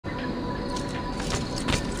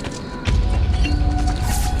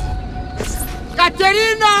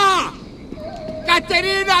Caterina!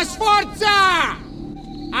 Caterina Sforza!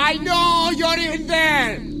 I know you're in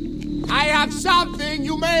there! I have something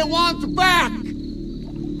you may want back!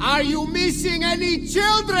 Are you missing any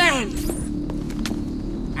children?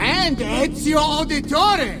 And Ezio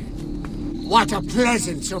Auditore! What a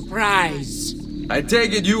pleasant surprise! I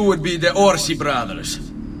take it you would be the Orsi brothers.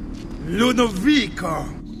 Ludovico!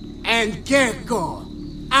 And Gecko,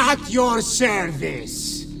 at your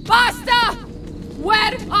service! Basta!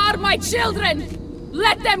 Where are my children?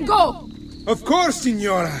 Let them go! Of course,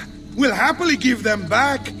 Signora. We'll happily give them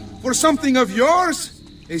back for something of yours.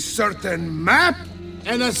 A certain map.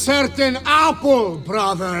 And a certain apple,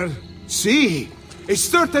 brother. See, a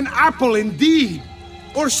certain apple indeed.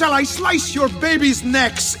 Or shall I slice your baby's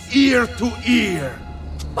necks ear to ear?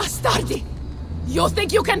 Bastardi! You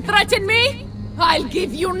think you can threaten me? I'll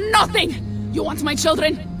give you nothing! You want my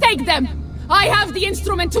children? Take them! I have the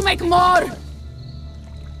instrument to make more!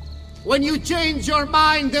 When you change your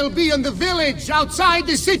mind, they'll be in the village outside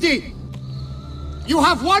the city. You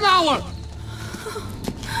have 1 hour.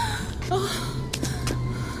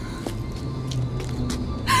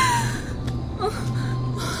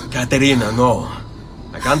 Caterina, no.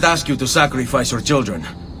 I can't ask you to sacrifice your children.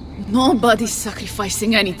 Nobody's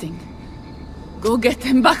sacrificing anything. Go get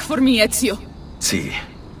them back for me, Ezio. See,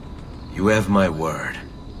 you have my word.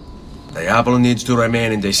 The apple needs to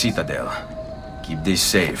remain in the citadel. Keep this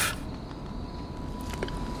safe.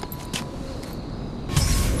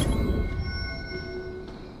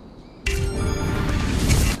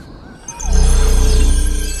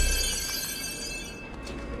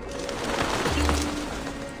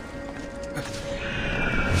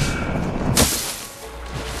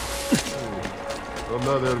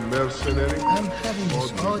 Another mercenary? I'm having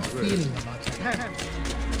this odd feeling about it.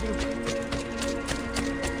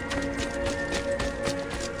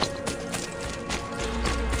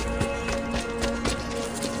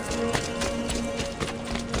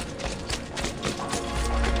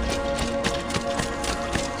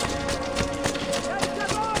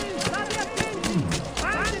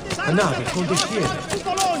 Nave con desciende.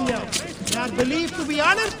 They are believed to be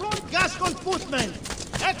honored Gascon footmen.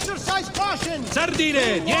 Exercise caution!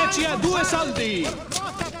 Sardine, 10 a 2 soldi!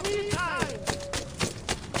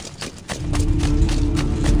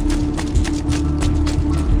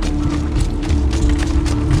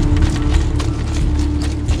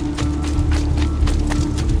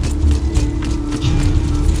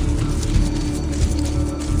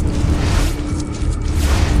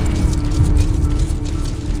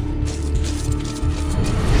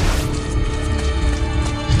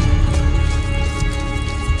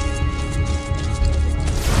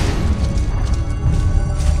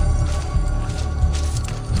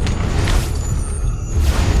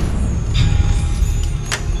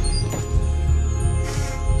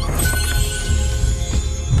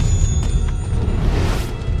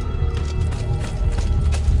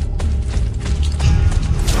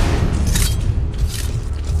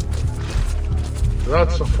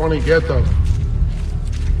 That's a funny getup.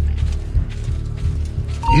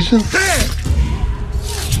 Isn't that?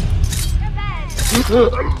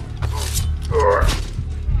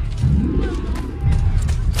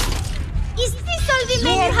 Is this all the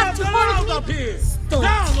men you have to hold me? Stop.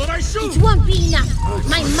 Down or I shoot! It won't be enough.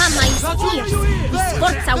 My mama is fierce. These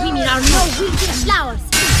Forza women are no winter flowers.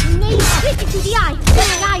 Nails pretty to the eye,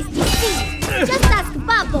 their eyes deceive. Just ask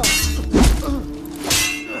Babbo.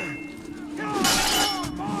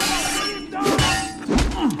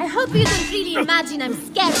 I hope you don't really imagine I'm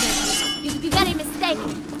scared of you. You'd be very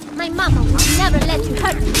mistaken. My mama would never let you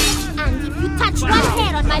hurt me. And if you touch one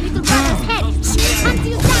hair on my little brother's head, she will hunt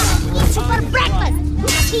you down and eat you for breakfast.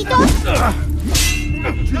 He don't...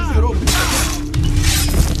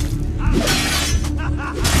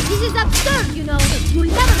 This is absurd, you know.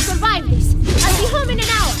 You'll never survive this. I'll be home in an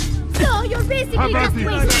hour. So you're basically just wasting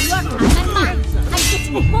your time and mine. I'm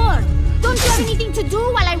getting bored. Don't you have anything to do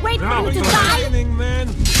while I wait for you to die?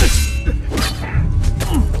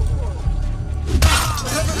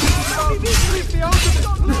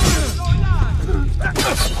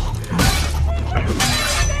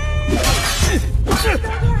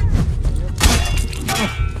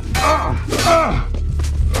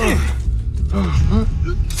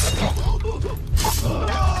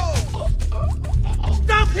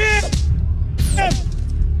 Stop him!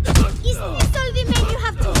 Is this all the men you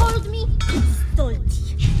have to hold me? Stolti.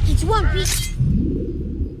 It won't be...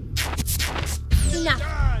 Enough.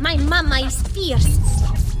 My mama is fierce.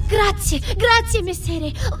 Grazie, grazie,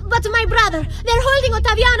 messere. But my brother, they're holding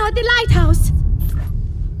Ottaviano at the lighthouse.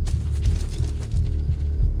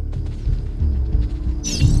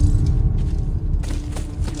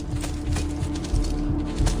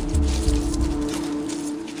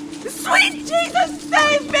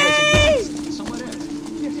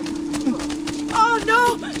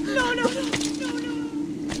 no! No, no, no, no, no!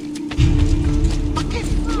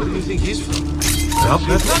 Where do you think he's from? Up,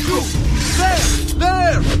 that's not true!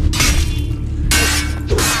 There!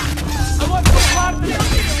 I want to party!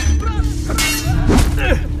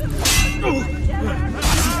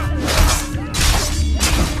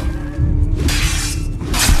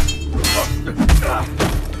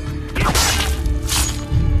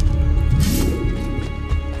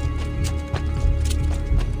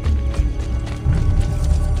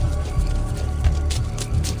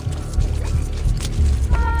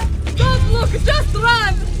 Don't look, just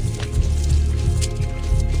run!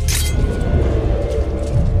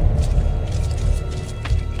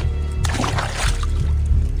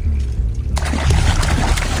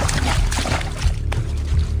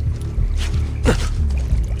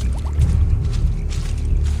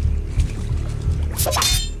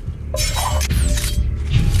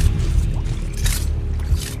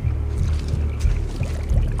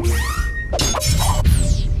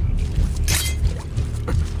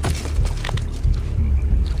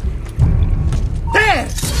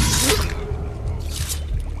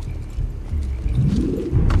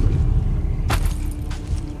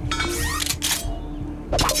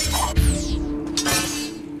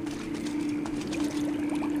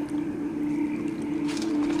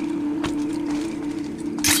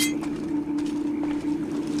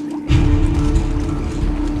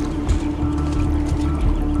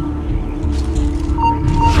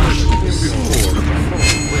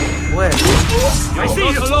 I see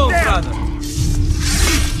you alone, brother.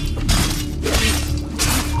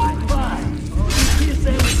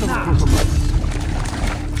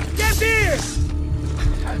 Get here!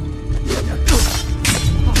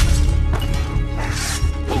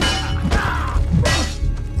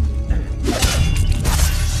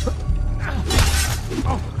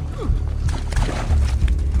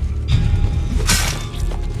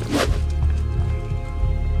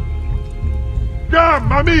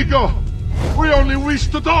 Damn, amigo! We only wish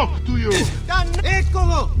to talk to you!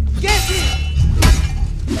 Eccolo! Get him!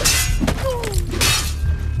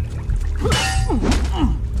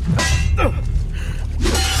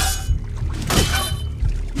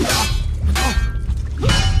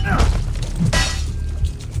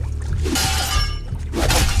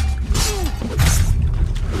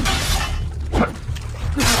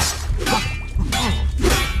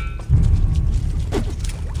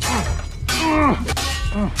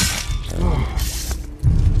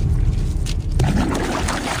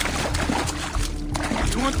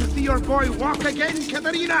 Your boy walk again,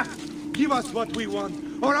 Caterina? Give us what we want,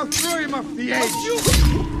 or I'll throw him off the edge.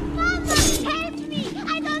 Mama, help me!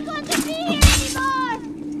 I don't want to be here anymore!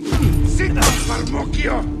 Sit down,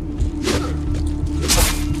 Marmocchio!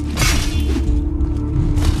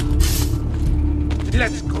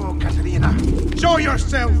 Let's go, Caterina. Show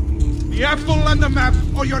yourself! The apple and the map,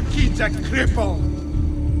 or your kid's a cripple.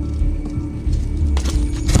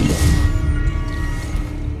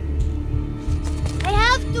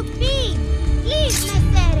 To pee! Please,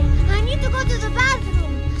 Messere! I need to go to the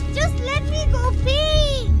bathroom! Just let me go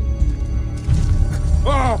pee!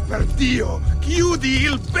 Oh, per Dio! Chiudi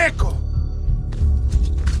il becco!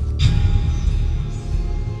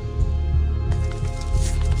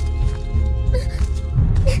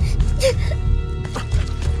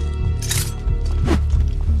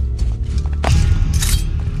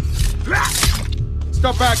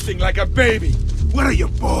 Stop acting like a baby! Where are your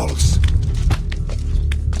balls?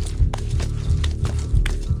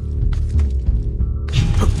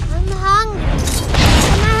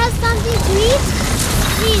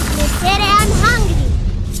 Please, Messere, I'm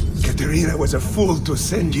hungry. Caterina was a fool to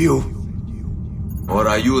send you. Or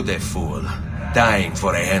are you the fool, dying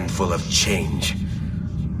for a handful of change?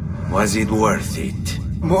 Was it worth it?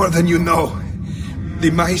 More than you know.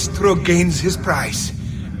 The maestro gains his prize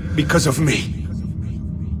because of me.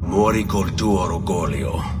 Muori col tuo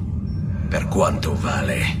orgoglio, per quanto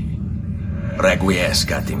vale.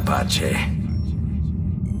 Requiescat in pace.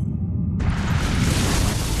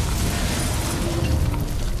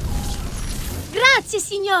 Grazie,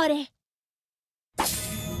 signore!